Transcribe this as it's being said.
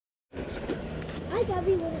Hi,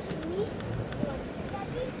 Gabby. Want to see me?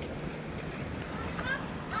 Gabby?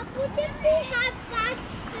 Wouldn't we have that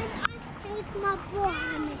and I hate my boy?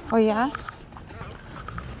 Oh, yeah?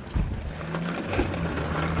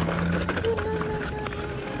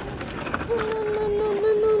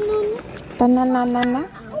 Ta-na-na-na-na.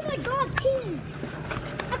 Oh my god, peas!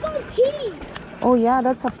 I found peas! Oh, yeah,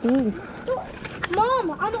 that's a piece.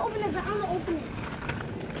 Mom, I'm gonna open it. I'm gonna open it.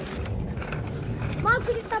 Mom,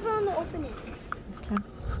 can you stop? I'm gonna open it. Okay.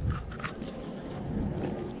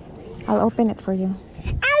 I'll open it for you.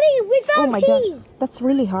 Allie, we found Oh my peas! god, that's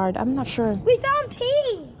really hard. I'm not sure. We found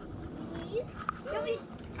peas! Peas? Yeah, we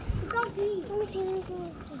found peas. Let me see, let me see, let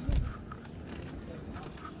me see.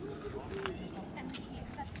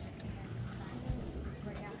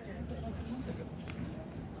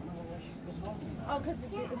 Oh, because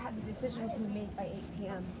it had the decision to be made by 8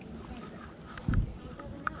 p.m.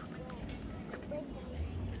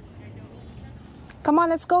 Come on,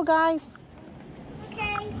 let's go, guys.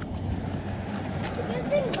 Okay. This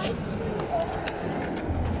thing bites me.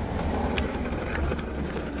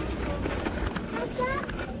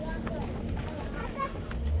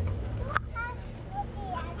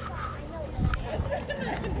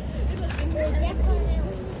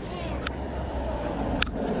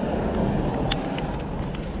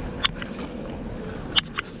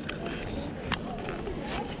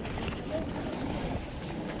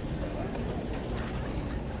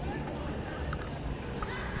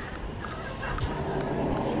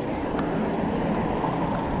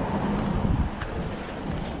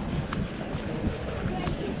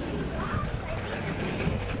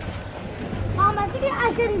 Mom, I think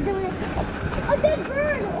I didn't do it. A dead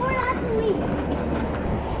bird or actually.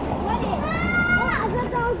 What is? I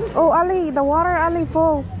thought that was Oh, Ali, the water, Ali,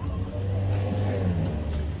 falls.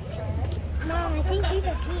 Mom, I think these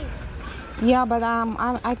are peas. Yeah, but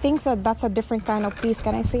I think that that's a different kind of piece.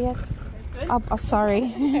 Can I see it? Oh, sorry.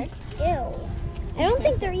 Ew. I don't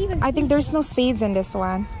think they're even. I think there's no seeds in this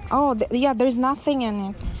one. Oh, yeah, there's nothing in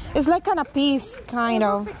it. It's like kind of piece, kind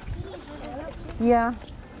of. Yeah.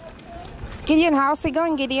 Gideon, how's it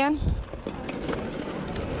going, Gideon?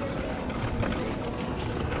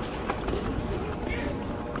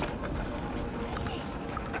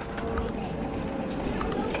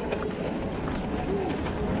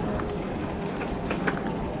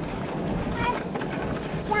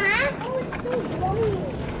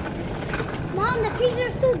 Mom, the peas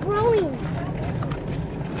are still growing.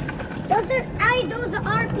 Those are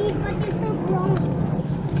peas, but they're still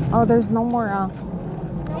growing. Oh, there's no more.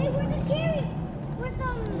 Hey, where's the cherries? Where's the...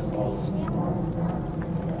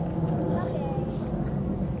 Okay.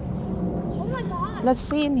 Oh my god. Let's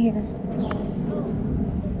see in here.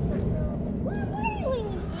 What are you doing?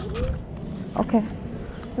 Okay.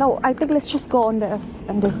 No, I think let's just go on this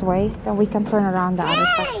way. Then we can turn around the other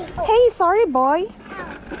side. Hey, sorry, boy.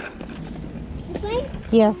 This way?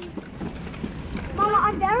 Yes. Mama,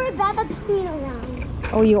 I'm very bad at turning around.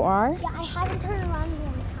 Oh, you are? Yeah, I haven't turned around in a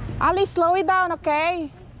long time. Ali, slow it down,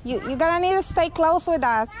 okay? You're gonna need to stay close with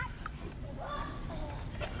us.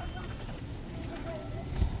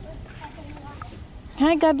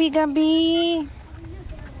 Hi, Gabi, Gabi.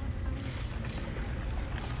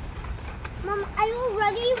 Mom, I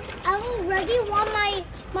already want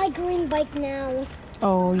my green bike now.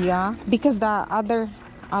 Oh, yeah? Because the other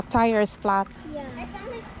tire is flat. Yeah. I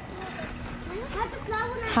found this.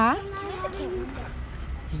 Huh?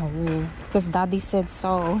 No, because Daddy said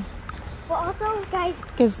so. But also, guys,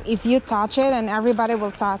 Because if you touch it, and everybody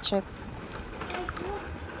will touch it.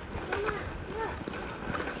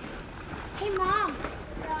 hey, Mom.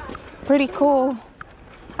 Pretty cool.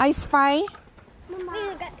 I spy.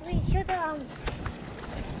 Mama. Wait, show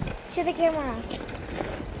the camera.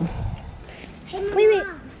 Hey, Mom. Wait.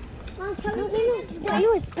 Mom, can we give this bike?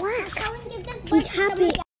 No, it's black. Can we give this bike? Tap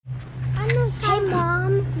it. Hey,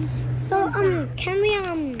 Mom. So, can we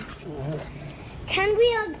give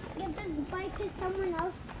this bike to someone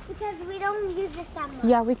else? Because we don't use this that much.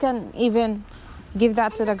 Yeah, we can even give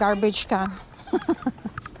that to the garbage can.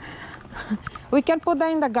 We can put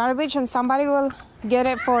that in the garbage and somebody will get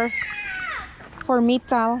it for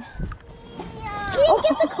metal. Can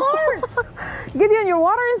get the cart? Gideon, your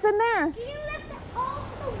water is in there. You left all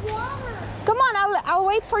the water. Come on, I'll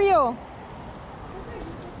wait for you.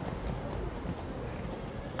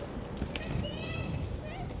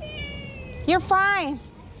 You're fine.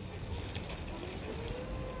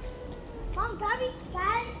 Mom, Gabby is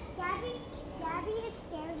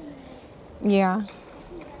scared of me. Yeah.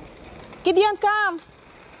 Gideon, come.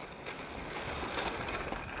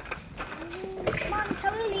 Mom,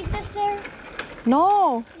 can we leave this there?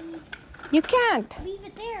 No, you can't. Leave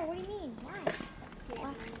it there. What do you mean? Why?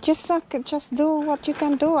 Just do what you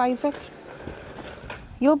can do, Isaac.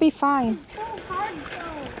 You'll be fine. It's so hard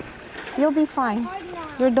though. You'll be fine. Hard now.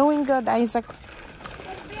 You're doing good, Isaac.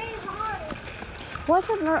 It's very hard. Was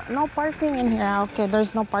it no parking in here? Okay,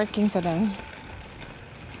 there's no parking today.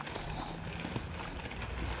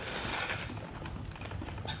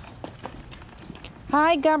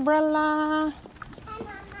 Hi, Gabriella.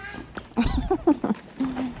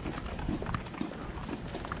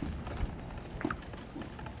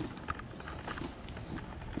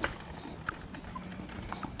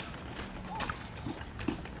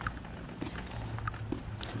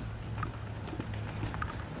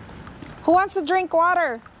 Who wants to drink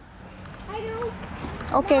water? I know.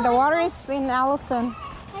 Okay, the water is in Allison.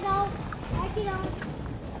 I know. I know.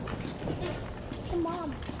 Hey,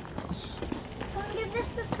 Mom. Can we give this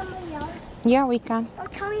to somebody else? Yeah, we can. Or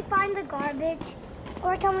can we find the garbage?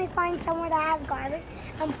 Or can we find somewhere that has garbage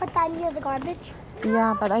and put that near the garbage?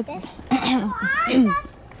 Yeah, but I... This?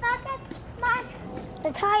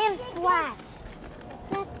 The tire is flat.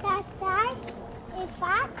 That tire is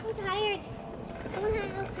flat? I'm tired. Someone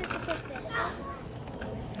else has to fix this.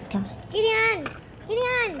 Okay. Gideon!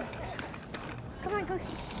 Gideon! Come on, go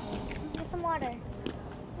get some water.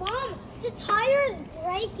 Mom, the tire is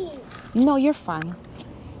breaking. No, you're fine.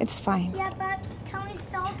 It's fine. Yeah, but can we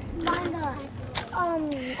still find a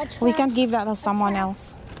trash? We can give that to someone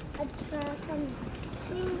else. A trash thing.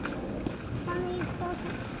 Can we still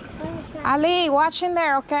find a trash? Ali, watch in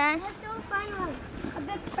there, okay? Let's still find one. A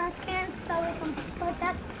big trash can so we can put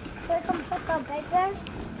that. So we can put the bag there.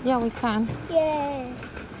 Yeah, we can. Yes.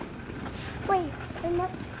 Wait,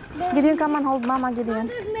 Gideon, come and hold Mama, Gideon.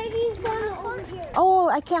 there's maybe one over here. Oh,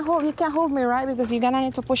 I can't hold. You can't hold me, right? Because you're gonna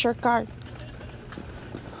need to push your cart.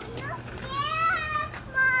 Yes,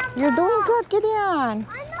 Mama. You're doing good, Gideon.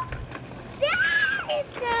 I know. There it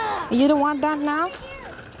is. You don't want that now?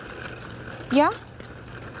 Yeah?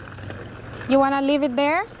 You wanna leave it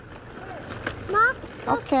there? Mom,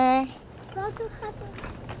 Okay. go to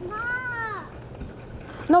Mom.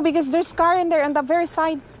 No, because there's car in there on the very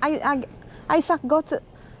side. Isaac, go to...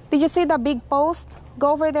 Did you see the big post?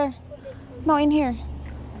 Go over there. No, in here.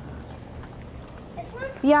 This one?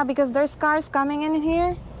 Yeah, because there's cars coming in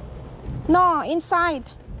here. No,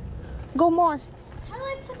 inside. Go more. How do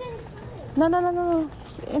I put it inside? No.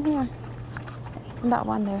 In here. That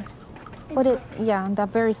one there. Put it, yeah, on the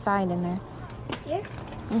very side in there. Here?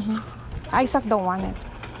 Isaac don't want it.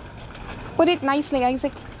 Put it nicely,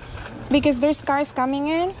 Isaac. Because there's cars coming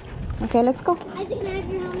in. Okay, let's go. Isaac, can I have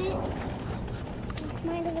your helmet?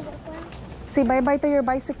 Mine doesn't work well. Say bye-bye to your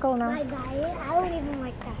bicycle now. I buy it. I don't even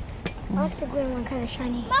like that. I like the green one, kind of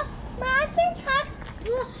shiny. Mom, I think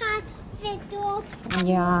you have it all.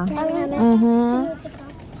 Yeah. Can I have it? Mm-hmm. Can you take it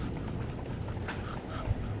off?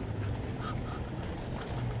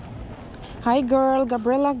 Hi, girl.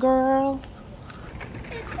 Gabriella, girl.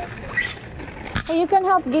 So you can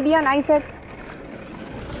help Gideon, Isaac.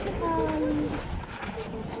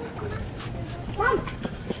 Mom,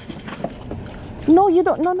 No, you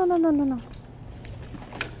don't. No.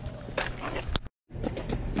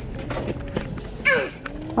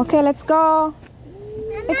 Okay, let's go.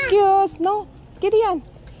 Excuse. No, Gideon.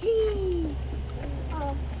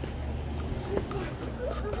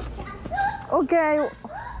 Okay.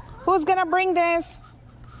 Who's gonna bring this?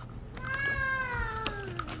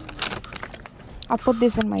 I'll put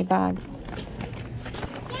this in my bag.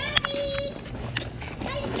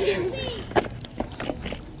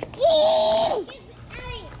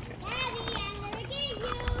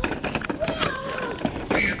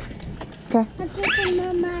 Okay.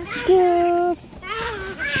 Excuse.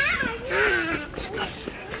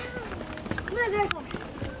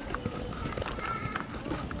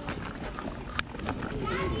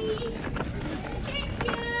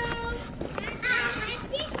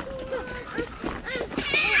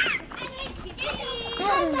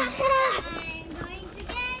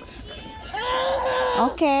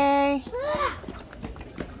 Okay.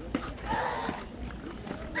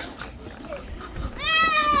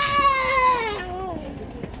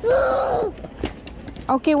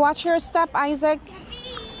 Okay, watch your step, Isaac.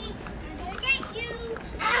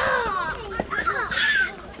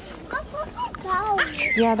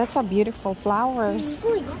 Yeah, that's a beautiful flowers.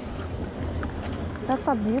 That's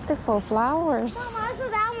a beautiful flowers. Also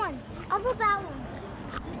that one. Also that one.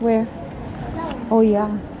 Where? That one. Oh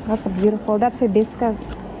yeah, that's a beautiful. That's hibiscus.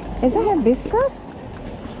 Is it hibiscus?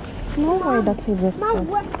 No way, that's hibiscus.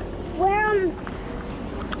 Mom,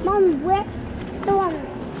 Mom, where? So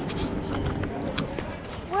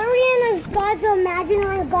where are we in a God's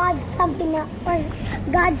imaginary God something else, or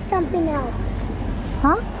God something else?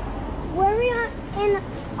 Huh? Where are we in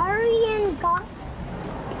God.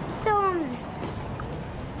 So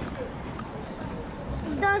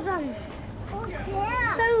does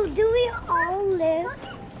so do we all live?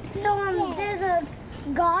 So there's a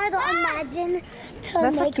God imagine to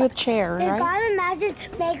That's a make cute chair, did right? God imagine to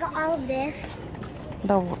make all of this?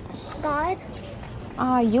 The God?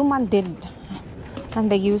 human did,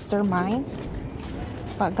 and they used their mind.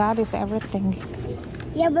 But God is everything.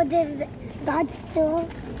 Yeah, but did God still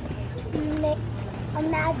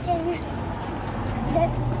imagine that?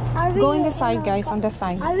 Are we Go in the in side, guys, on the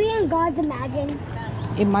side. Are we in God's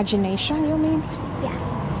Imagination, you mean? Yeah.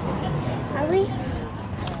 Are we?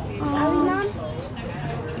 Are we, Mom?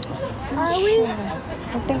 Are we?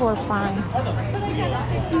 I think we're fine.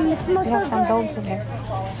 It smells We have so some good. dogs in there.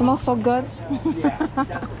 Smells so good.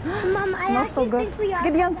 Mom, I Smells so actually good. think we are.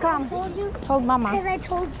 Gideon, because come. I told you, Hold Mama. because I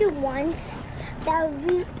told you once that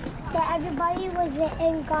everybody was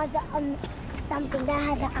in God's something that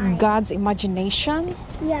has an eye. God's imagination.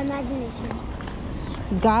 Yeah, imagination.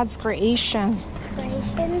 God's creation.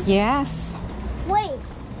 Creation. Yes. Wait,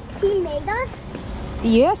 He made us?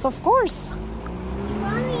 Yes, of course.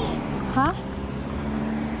 Mommy, Huh?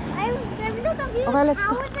 I'm so confused. Okay, let's How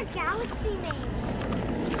go. was the galaxy made?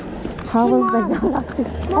 How Hey, was the Mom. galaxy?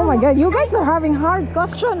 Oh my God, you guys are having hard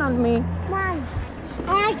question on me. Mom,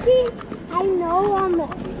 I know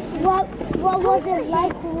what was it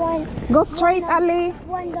like when Go straight, Ali.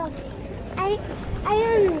 when the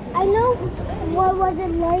I know what was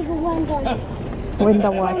it like when the When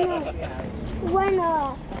the what? when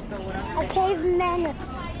a caveman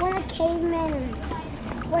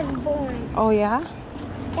was born. Oh yeah?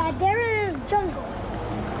 That there is a jungle.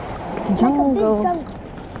 Like a Jungle. big jungle.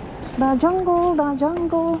 The jungle, the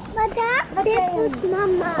jungle. But this was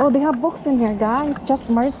Mama. Oh, they have books in here, guys. Just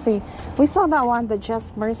Mercy. We saw that one, the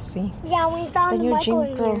Just Mercy. Yeah, we found The new Michael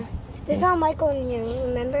Jim in Crow. here. We found Michael in here,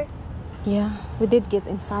 remember? Yeah, we did get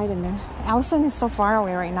inside in there. Allison is so far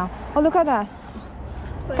away right now. Oh, look at that.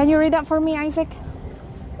 Can you read that for me, Isaac?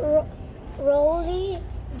 Rolly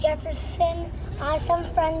Jefferson, awesome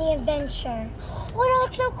friendly adventure. Oh, that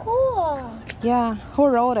looks so cool. Yeah, who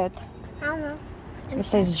wrote it? I don't know. It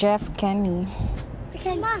says Jeff Kenny. I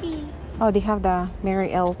can't see. Oh, they have the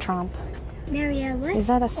Mary L. Trump. Marielle, what? Is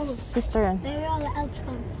that a sister? Marielle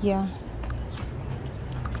Eltron. Yeah.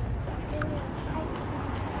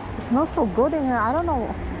 It smells so good in here. I don't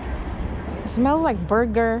know. It smells like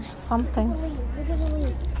burger, something. Look at the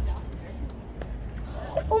leaves.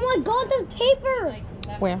 Oh my God, the paper!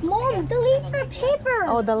 Where? Mom, the leaves are paper.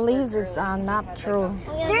 Oh, the leaves is not true.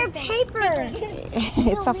 They're paper.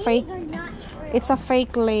 It's a fake. They're not true. It's a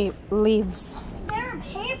fake leaves. They're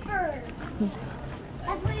paper.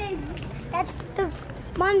 That's what they. That's the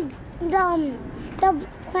Mom.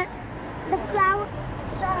 The flower.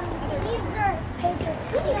 The leaves are paper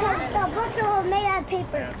because the books are made out of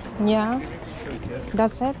paper. Yeah.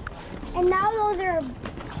 That's it. And now those are.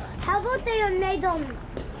 How about they made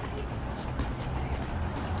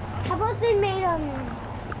How about they made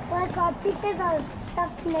like pieces of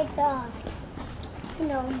stuff to make the, you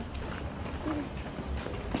know.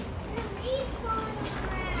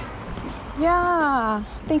 Yeah.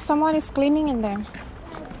 I think someone is cleaning in there.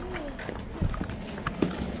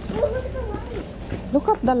 Look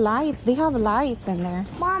at the lights. They have lights in there.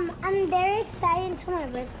 Mom, I'm very excited until my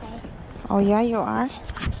birthday. Oh yeah, you are.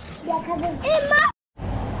 Yeah, because it's... Hey, Mom!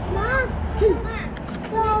 Mom!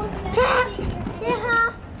 So, say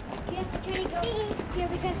hi. You have to try to go here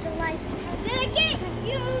because the lights are gonna get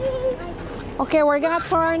you. Okay, we're gonna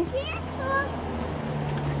turn.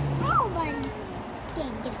 Oh, but...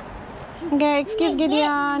 Get up. Okay, excuse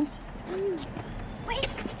Gideon. Wait.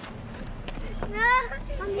 No.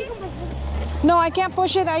 No, I can't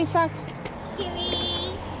push it, Isaac.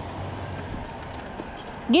 Gimme.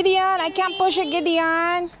 Gideon, I can't push it,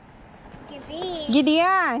 Gideon. Gimme.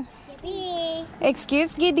 Gideon. Gimme.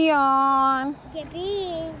 Excuse Gideon.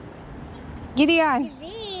 Gimme. Gideon.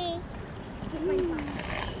 Gimme.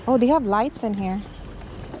 Oh, they have lights in here.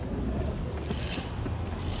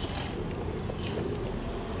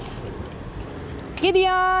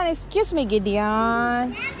 Gideon, excuse me,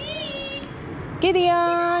 Gideon. Daddy. Gideon.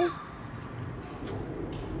 I'm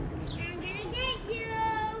gonna get you.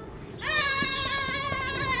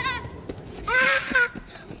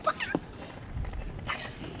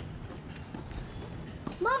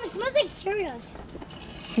 Mom, it smells like Cheerios.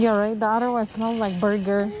 You're right. The other one smells like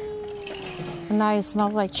burger. And now it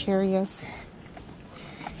smells like Cheerios.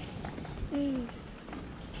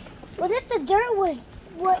 What if the dirt was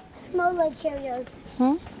what smelled like Cheerios?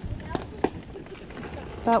 Hmm?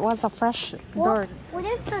 That was a fresh dirt. What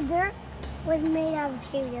if the dirt was made out of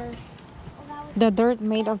Cheerios? The dirt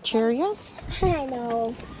made of Cheerios? I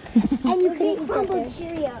know. And you can eat crumbled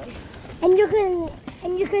Cheerios. And you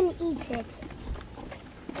can eat it.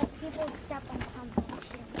 If people step on crumbled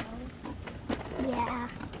Cheerios. Yeah.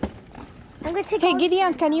 I'm gonna take. Hey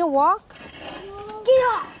Gideon, can you walk? Get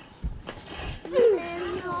off!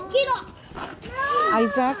 Get off!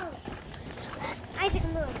 Isaac? Isaac,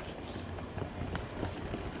 move.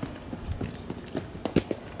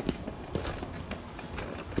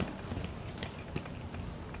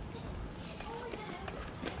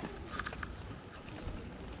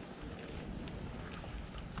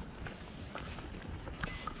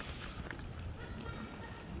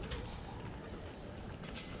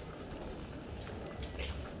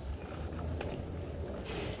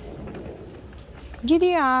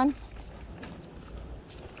 Gideon.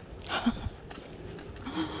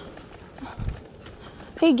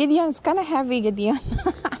 Hey Gideon, it's kind of heavy, Gideon.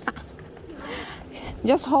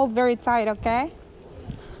 Just hold very tight, okay?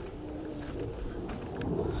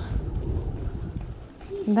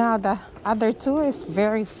 Now the other two is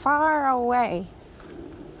very far away.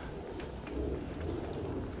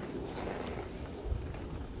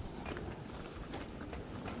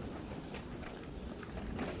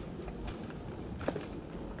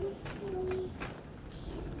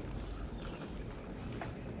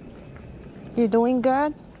 You doing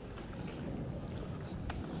good?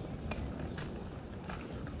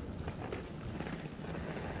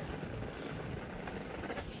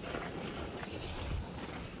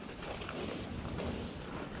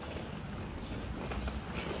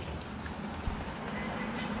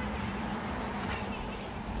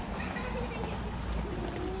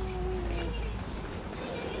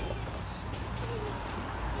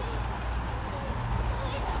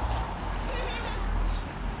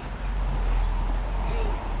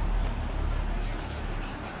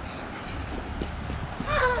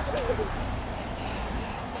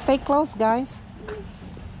 Stay close, guys.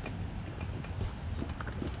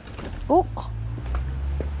 Look.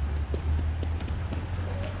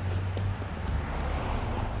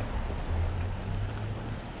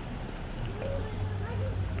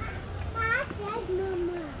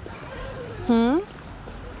 Hmm?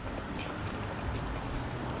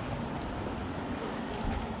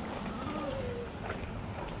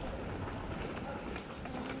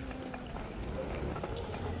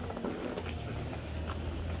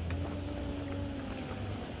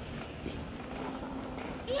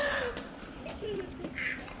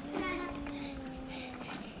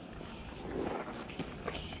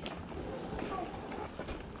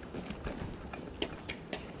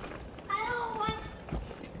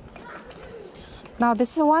 Now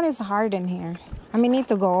this one is hard in here. I may need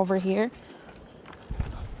to go over here.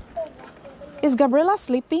 Is Gabriela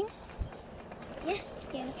sleeping? Yes,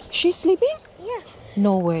 yes. She's sleeping? Yeah.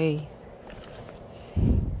 No way.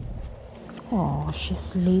 Oh, she's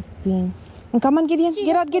sleeping. Come on, Gideon.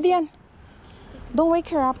 Get out, Gideon. Don't wake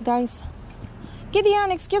her up, guys.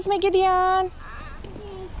 Gideon, excuse me, Gideon.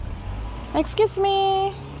 Excuse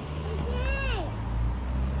me.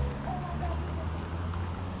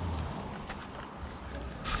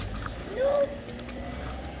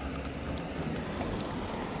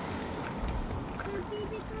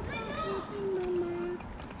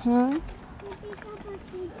 Hmm?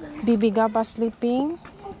 Bibi Gaba sleeping.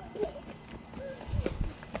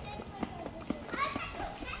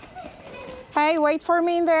 Hey, wait for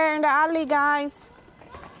me in there in the alley, guys.